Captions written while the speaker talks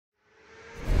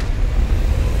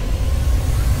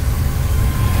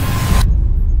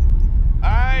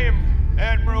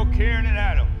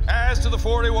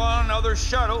41 other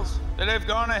shuttles that have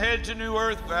gone ahead to New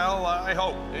Earth, well, I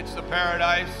hope it's the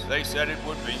paradise they said it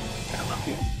would be. I love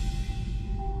you.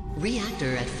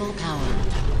 Reactor at full power.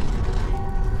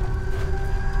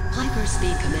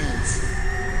 Hyperspeed commence.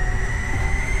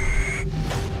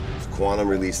 Quantum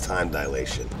release time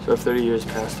dilation. So if 30 years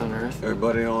passed on Earth?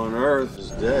 Everybody on Earth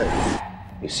is dead.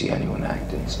 You see anyone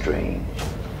acting strange,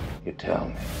 you tell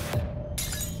me.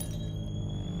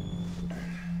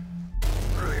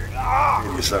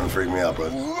 You're starting to freak me out,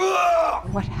 bud.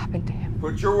 What happened to him?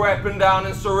 Put your weapon down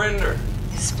and surrender.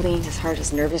 His spleen, his heart,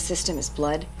 his nervous system, his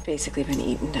blood, basically been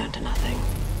eaten down to nothing.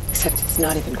 Except it's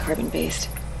not even carbon-based.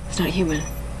 It's not human.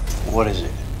 What is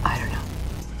it? I don't know.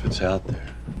 If it's out there,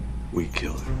 we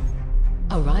kill it.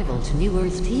 Arrival to New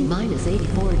Earth T-minus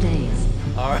 84 days.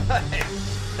 All right.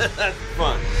 That's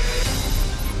fun.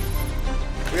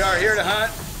 We are here to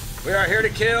hunt. We are here to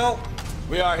kill.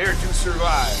 We are here to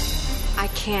survive. I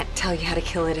can't tell you how to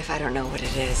kill it if I don't know what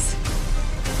it is.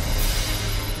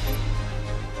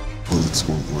 Bullets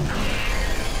won't work.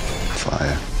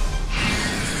 Fire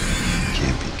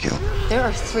can't be killed. There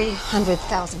are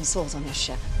 300,000 souls on this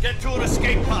ship. Get to an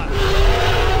escape pod.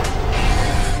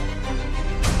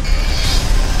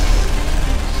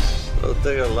 I'll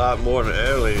take a lot more than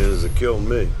aliens to kill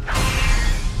me.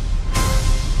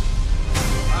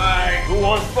 All right, who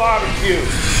wants barbecue?